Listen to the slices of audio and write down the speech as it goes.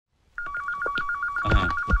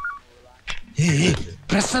ஏய்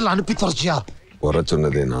பிரஸ் எல்லாம் அனுப்பி தொலைச்சியா? வர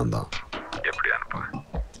சொன்னதே நான் தான். எப்படி அனுப்ப?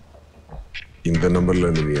 இந்த நம்பர்ல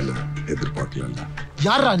நீ என்ன எதிர்பார்க்கல.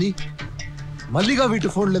 யாரா நீ? மல்லிகா வீட்டு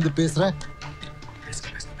போன்ல இருந்து பேசுற?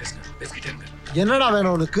 என்னடா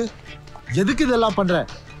வேணும் உனக்கு? எதுக்கு இதெல்லாம் பண்ற?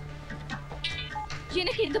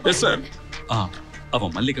 எனக்கு இந்த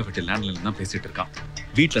அவன் மல்லிகா வீட்டு லேண்ட்லைன்ல தான் பேசிட்டு இருக்கான்.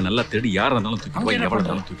 வீட்ல நல்லா தேடி யாரா இருந்தாலும் தூக்கிடுவா, எவ்வளவு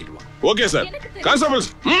இருந்தாலும் தூக்கிடுவா. Okay sir. கான்ஸ்டபிள்ஸ்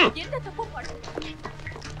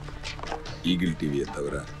ஈகிள் டிவியை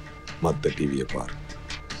தவிர மத்த டிவியை பார்.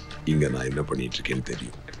 இங்க நான் என்ன பண்ணிட்டு இருக்கேன்னு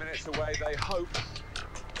தெரியும்.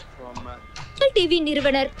 டிவி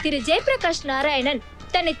நிறுவனர் திரு ஜெயபிரகாஷ் நாராயணன்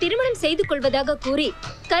தன்னை திருமணம் செய்து கொள்வதாக கூறி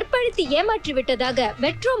கற்பழித்து ஏமாற்றி விட்டதாக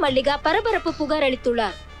மெட்ரோ மல்லிகா பரபரப்பு புகார்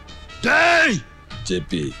அளித்துள்ளார்.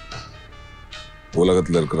 ஜேபி,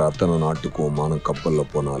 உலகத்துல இருக்கிற அத்தனை நாட்டுக்கும் விமானம் கப்பல்ல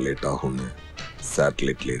போனா லேட் ஆகும்னு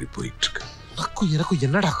சேட்டலைட்ல ஏறி போயிட்டு இருக்கு. எனக்கும்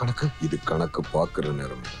என்னடா கணக்கு? இது கணக்கு பாக்குற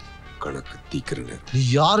நேரம், கணக்கு தீக்கிற நேரம். நீ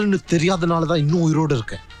யாருன்னு தெரியாதனாலதான் இன்னும் உயிரோடு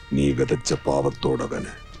இருக்க. நீ விதைச்ச பாவத்தோட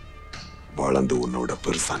தானே வளர்ந்து உன்னோட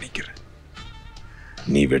பெருசா நிக்கிற.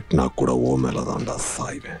 நீ வெட்டினா கூட ஓ மேலதான்டா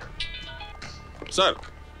சாய்வேன். சார்,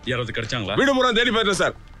 யாராவது கிடைச்சாங்களா? வீடு முறை தேடி போயிட்டேன்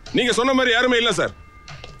சார். நீங்க சொன்ன மாதிரி யாருமே இல்ல சார்.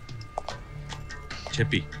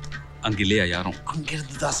 செப்பி, அங்க இல்லையா யாரும்? அங்க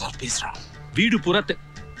இருந்து தான் சார் பேசுறான். வீடு பூரா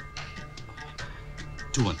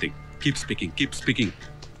do one thing, keep speaking.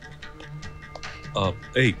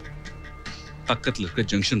 ஏய், பக்கத்துல இருக்க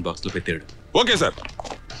ஜங்ஷன் பாக்ஸ்ல போய் தேடு. Okay sir.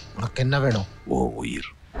 உனக்கு என்ன வேணும்? ஓ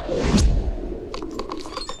உயிர்.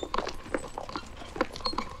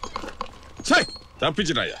 சை,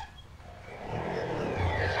 தப்பிச்சிட்டாயா?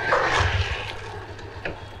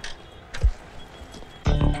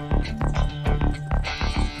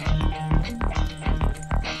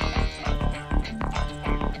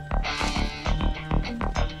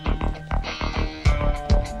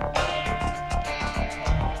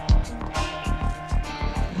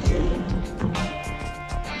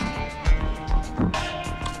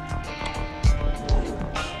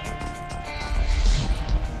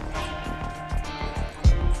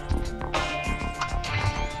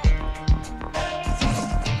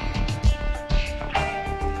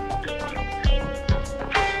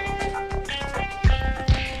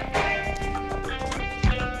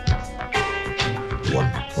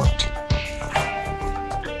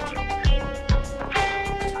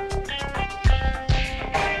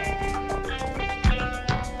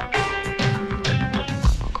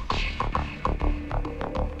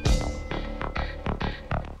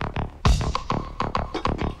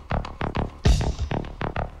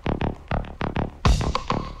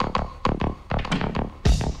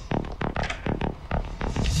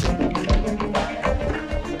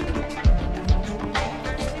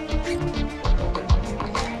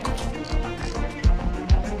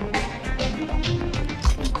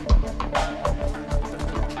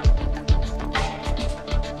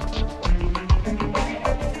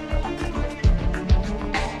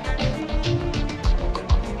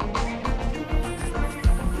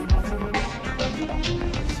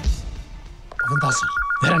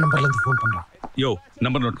 வேற நம்பர்ல இருந்து ஃபோன் பண்றான். யோ,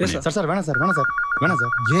 நம்பர் நோட் பண்ணு. சார் வேணாம் சார்.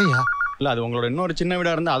 ஏயா? இல்ல, அது உங்களோட இன்னொரு சின்ன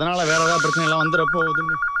வீடா இருந்தா அதனால வேற ஏதாவது பிரச்சனை எல்லாம் வந்துற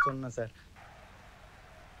போகுதுன்னு சொன்னேன் சார்.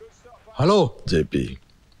 ஹலோ ஜேபி,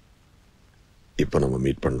 இப்ப நம்ம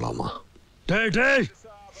மீட் பண்ணலாமா? டேய்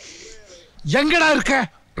எங்கடா இருக்க?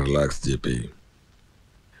 Relax JP.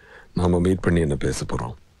 நாம மீட் பண்ணி என்ன பேச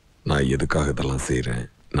போறோம்? நான் எதுக்காக இதெல்லாம் செய்றேன்,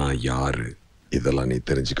 நான் யாரு, இதெல்லாம் நீ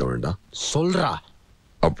தெரிஞ்சுக்க வேண்டாம். சொல்றா.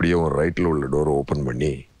 அப்படியே ஒரு ரைட்ல உள்ள டோரை ஓபன் பண்ணி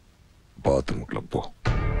பாத்ரூமுக்குள்ள போ.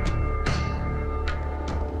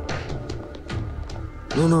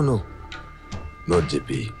 No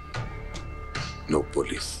JP, no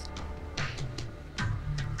police.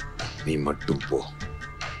 நீ மட்டும் போ.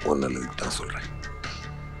 ஒன்னலுக்கு தான் சொல்றேன்.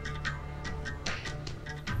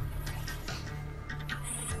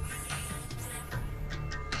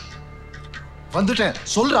 வந்துட்டேன்,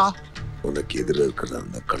 சொல்றா. உனக்கு எதிர இருக்கிற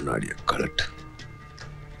அந்த கண்ணாடிய கலட்டு.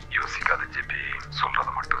 யோசிக்காத ஜேபி, சொல்றத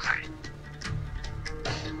மட்டும் சரி.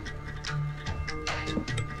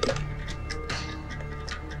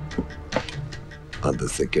 அந்த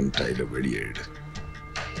செகண்ட் டைல வெளியேடு.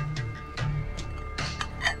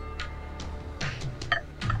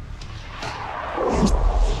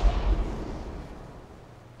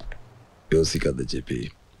 யோசிக்காத ஜேபி,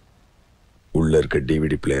 உள்ள இருக்க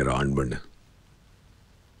டிவிடி பிளேயர் ஆன் பண்ணு.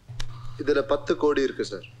 இதுல 10 கோடி இருக்கு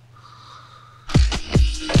சார்.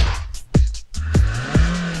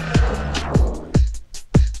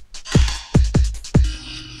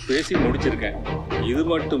 பேசி முடிச்சிருக்கேன். இது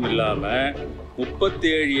மட்டும் இல்லாம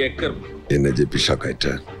 37 ஏக்கர். என்ன ஜேபி ஷாக் ஆயிட்ட?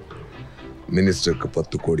 மினிஸ்டருக்கு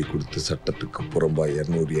 10 கோடி கொடுத்து சட்டத்துக்கு புறம்பா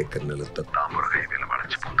 200 ஏக்கர் நிலத்தை தாமர ஹைவேல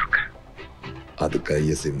வளைச்சு போட்டிருக்கேன். அதுக்கு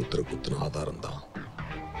ஐஎஸ்ஐ முத்திரை குத்துன ஆதாரம் தான்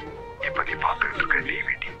இப்ப நீ பார்த்துட்டு இருக்க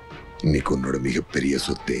டிவிடி. இன்னைக்கு உன்னோட மிகப்பெரிய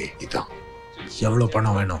சொத்தே இதான். எவ்வளவு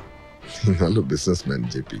பணம் வேணும்? நல்ல பிசினஸ் மேன்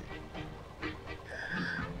ஜேபி.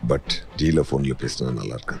 பட் டீல போன்ல பேசினா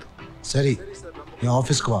நல்லா இருக்காது. சரி, என்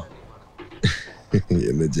ஆபீஸ்க்கு வா.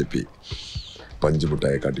 என்ன ஜேபி, பஞ்சு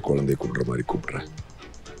மிட்டாயை காட்டி குழந்தைய கூப்பிடுற மாதிரி கூப்பிடுற?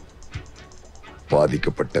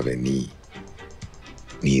 பாதிக்கப்பட்டவன்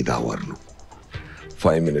நீ தான் வரணும்.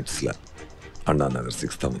 5 minutesல Anna Nagar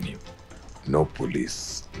 6th Avenue. No police,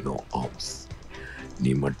 no arms.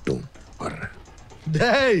 நீ மட்டும் வர்ற.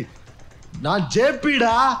 டேய், நான்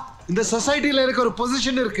ஜேபிடா. இந்த சொசைட்டில எனக்கு ஒரு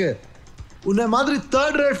பொசிஷன் இருக்கு. உன்னை மாதிரி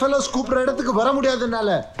தேர்ட் ரேட் ஃபெலோஸ் கூப்பிடுற இடத்துக்கு வர முடியாதுனால.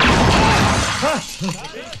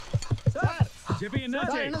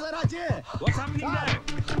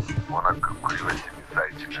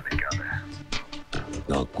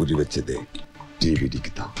 நான் குறி வச்சதே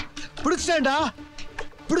டிவிடிக்கு தான். பிடிச்சிட்டேன்டா,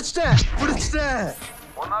 பிடிச்சிட்டேன்.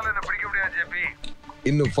 உன்னால என்ன பிடிக்க முடியாது ஜேபி.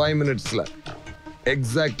 இன்னும் 5 minutesல,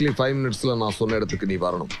 எக்ஸாக்ட்லி 5 minutesல நான் சொன்ன இடத்துக்கு நீ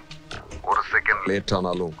வரணும். ஒரு செகண்ட் லேட்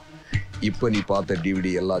ஆனாலும் இப்ப நீ பார்த்த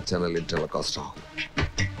டிவிடி எல்லா சேனல்லையும் டெலிகாஸ்ட் ஆகும்.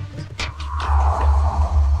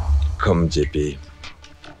 Come JP,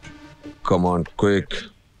 come on quick.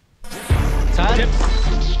 Sir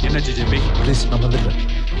என்னாச்சு ஜேபி? ப்ளீஸ், நான் வந்துடுறேன்.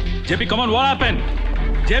 JP come on, what happen?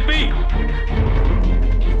 JP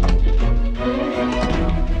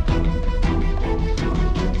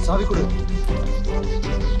சாவி கொடு.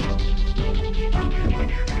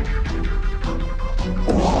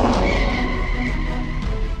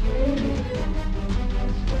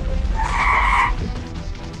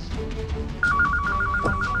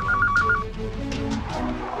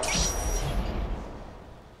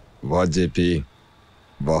 வா ஜேபி,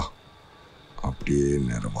 வா. அப்படியே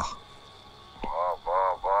நேரம் வா.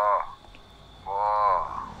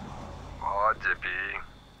 ஜேபி.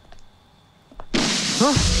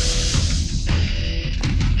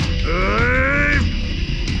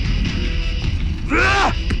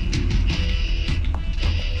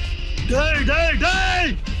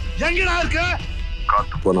 எங்கடா இருக்க?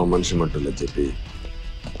 காத்து போனா மனுஷன் மட்டும் இல்ல ஜேபி,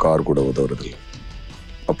 கார் கூட உதவுறதில்ல.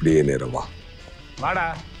 அப்படியே நேரம் வா. வாடா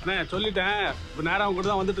அண்ணே, சொல்லிட்டேன். இப்ப நேரம் அவங்க கூட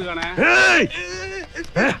தான் வந்துட்டு இருக்கானே.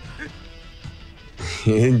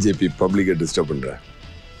 ஏன் ஜேபி பப்ளிக்கை டிஸ்டர்ப் பண்ற?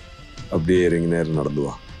 அப்படியே இறங்கி நேரம் நடந்து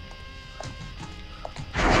வா.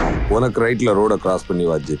 உனக்கு ரைட்ல ரோட கிராஸ் பண்ணி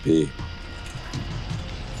வா ஜேபி.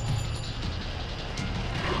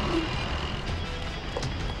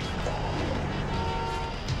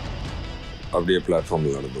 அப்படியே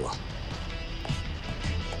பிளாட்ஃபார்ம்ல நடந்து வா.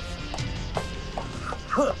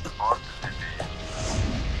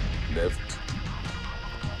 Left,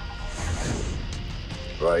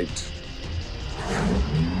 right.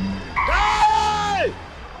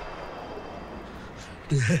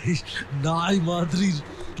 நாய் மாதிரி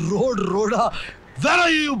ரோடா. Where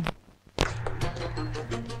are you?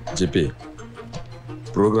 ஜிபி,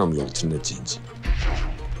 ப்ரோக்ராம்ல ஒரு சின்ன சேஞ்ச்.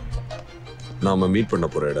 நாம மீட் பண்ண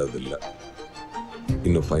போற இடம் இல்ல.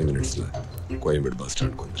 இன்னும் 5 minutesல கோயம்பேடு பஸ்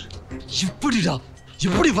ஸ்டாண்டுக்கு வந்துரு. இப்படிடா,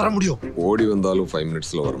 எப்படி வர முடியும்? ஓடி வந்தாலும் 5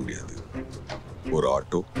 minutesல வர முடியாது. ஒரு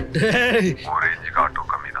ஆட்டோ, ஒரு இன்ஜின் ஆட்டோ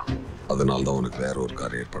கம்மி தான். அதனால தான் உனக்கு வேற ஒரு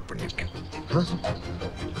கார் ஏற்பாடு பண்ணிருக்கேன்.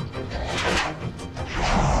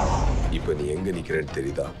 இப்ப நீ எங்க நிக்கிறேன்னு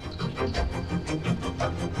தெரியுதா?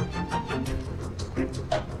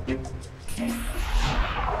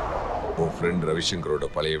 உன் ஃப்ரெண்ட் ரவிசங்கரோட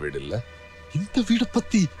பழைய வீடு இல்ல? இந்த வீட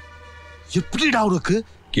பத்தி எப்படிடா உனக்கு?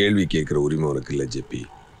 கேள்வி கேட்கிற உரிமை உனக்கு இல்ல ஜேபி.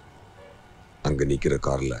 அங்க நிக்கிற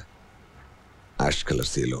கார்ல ஆஷ்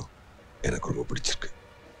கலர் சேலோ எனக்கு ரொம்ப பிடிச்சிருக்கு.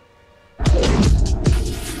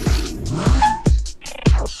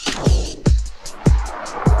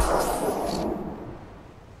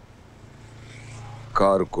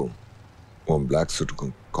 காருக்கும் உன் பிளாக்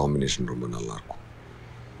சூட்டுக்கும் காம்பினேஷன் ரொம்ப நல்லா இருக்கும்.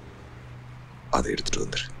 அதை எடுத்துட்டு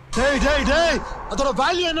வந்துரு. அதோட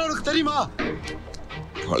வேல்யூ என்ன உனக்கு தெரியுமா?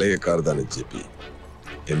 பழைய கார் தானே ஜேபி,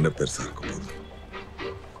 என்ன பெருசா இருக்க போகுது?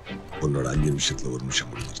 உன்னோட 5 நிமிஷத்துல 1 நிமிஷம்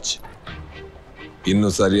முடிஞ்சிருச்சு.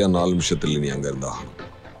 இன்னும் சரியா 4 நிமிஷத்துல நீ அங்க இருந்தா,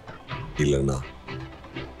 இல்லைன்னா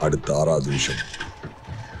அடுத்த 6வது நிமிஷம்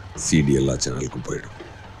சிடி எல்லா சேனலுக்கும் போயிடும்.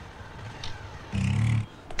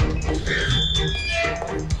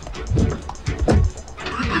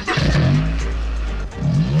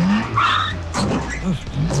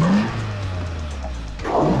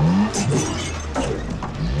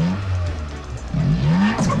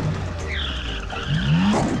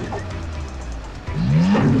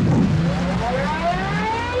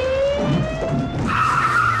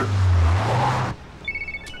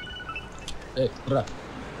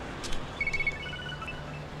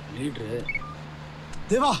 லீடரு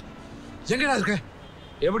தேவா எங்கடா இருக்க?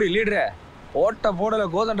 எப்படி லீடரு போட்ட போடல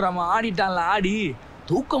கோதண்டராம ஆடிட்டான்ல, ஆடி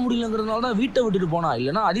தூக்க முடியலங்கிறதுனால தான் வீட்டை விட்டுட்டு போனா,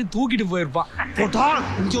 இல்லைன்னா அதையும் தூக்கிட்டு போயிருப்பான். போட்டா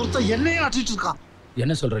இங்க ஒருத்தன் என்னையே ஆட்டிட்டு இருக்கான்.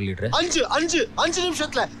 என்ன சொல்ற லீடரு? 5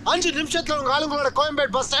 நிமிஷத்துல உங்க ஆளுங்களோட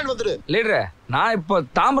கோயம்பேடு பஸ் ஸ்டாண்ட் வந்துரு. லீடரு நான் இப்போ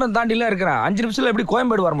தாம்பரம் தாண்டிலாம் இருக்கிறேன், 5 நிமிஷத்துல எப்படி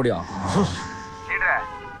கோயம்பேடு வர முடியும்? லீடரு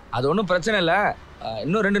அது ஒன்றும் பிரச்சனை இல்லை,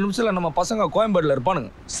 இன்னும் 2 நிமிஷத்துல நம்ம பசங்க கோயம்பேடுல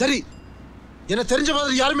இருப்பானுங்க. சரி, என்ன தெரிஞ்ச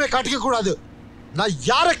மாதிரி யாருமே காட்டிக்க கூடாது. நான்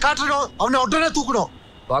யாரை காட்டணும் அவனை உடனே தூக்கணும்.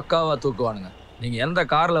 பக்காவா தூக்குவானுங்க. நீங்க எந்த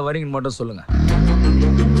கார்ல வரீங்கன்னு மட்டும் சொல்லுங்க.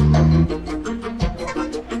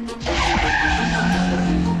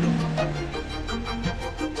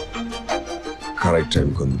 கரெக்ட்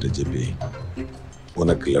டைமுக்கு வந்துட்டு ஜிபி.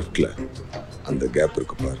 உனக்கு லெஃப்ட்ல அந்த கேப்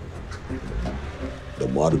இருக்கு பாரு, இந்த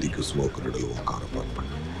மாருதிக்கு ஸ்மோக் நடுவில் உட்கார பார்ப்பேன்.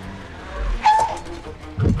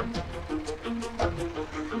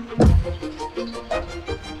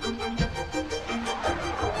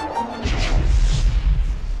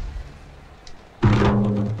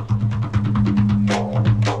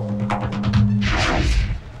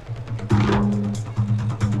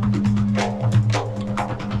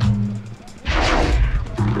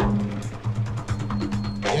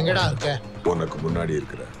 எங்கடா இருக்க? உனக்கு முன்னாடி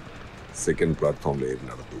இருக்கிற செகண்ட் பிளாட்ஃபார்ம்ல ஏறி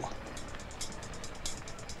நடந்து வா.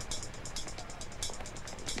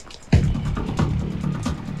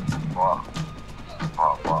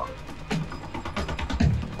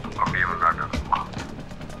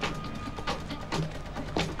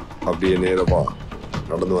 அப்படியே நேரா வா,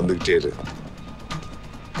 நடந்து வந்துகிட்டே இரு.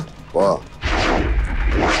 வா,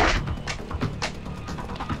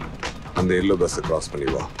 அந்த எல்லோ பஸ் கிராஸ் பண்ணி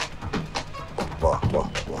வா. வா வா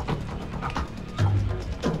வா.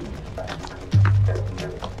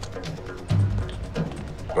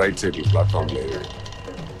 ரைட் சைடில் பிளாட்ஃபார்ம்ல ஏறு.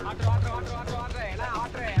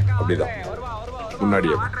 அப்படிதான்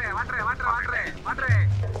முன்னாடியே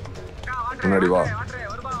முன்னாடி வா,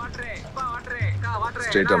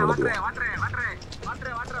 ஸ்ட்ரெயிட்டா நடந்து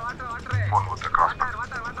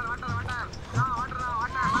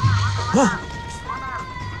வா.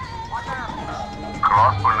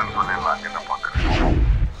 கிராஸ் பண்ணு சொன்னேன், என்ன பாக்குறேன்.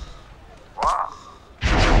 வா,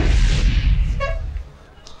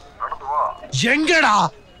 நடந்து வா. எங்கடா?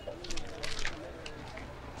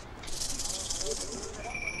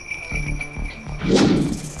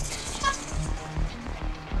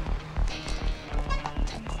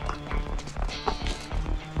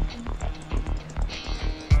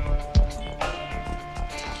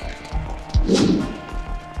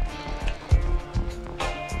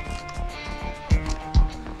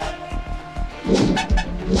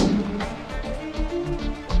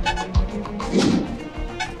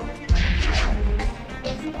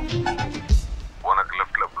 உனக்கு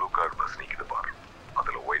லெஃப்ட்ல ப்ளூ கார் பஸ் நிக்குது பாரு,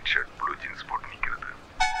 அதுல ஒயிட் ஷர்ட் ப்ளூ ஜீன்ஸ் போட்டு நிக்கிறது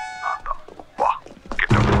நான் தான். வா,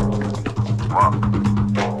 கிட்ட வா.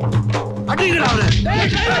 அடிங்கடா அவனை.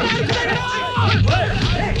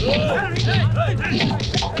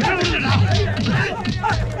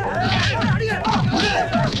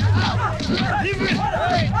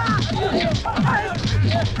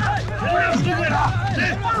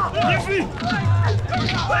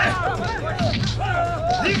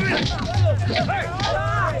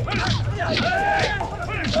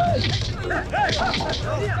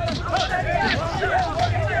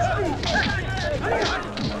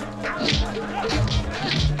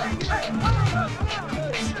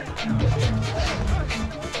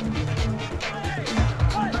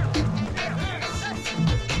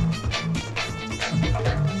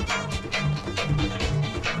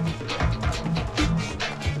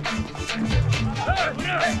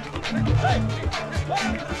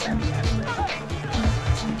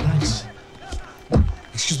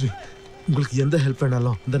 எக்ஸ்கியூஸ் மீ, உங்களுக்கு எந்த ஹெல்ப்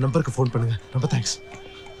வேணாலும் இந்த நம்பருக்கு ஃபோன் பண்ணுங்க. ரொம்ப thanks.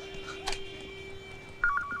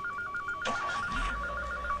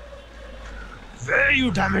 Where you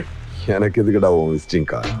damn it? எனக்கு எதுக்குடா உன் விசிட்டிங்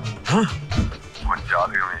கார்டு? உன்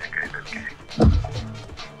ஜாதகம் என் கையில் இருக்கு.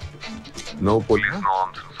 நோ போலீஸ் நோ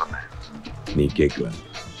ஆர்ம்ஸ் சொன்னேன், நீ கேட்கல.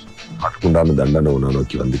 அதுக்குண்டான தண்டனை உன்னை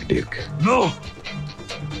நோக்கி வந்துகிட்டே இருக்கு. No.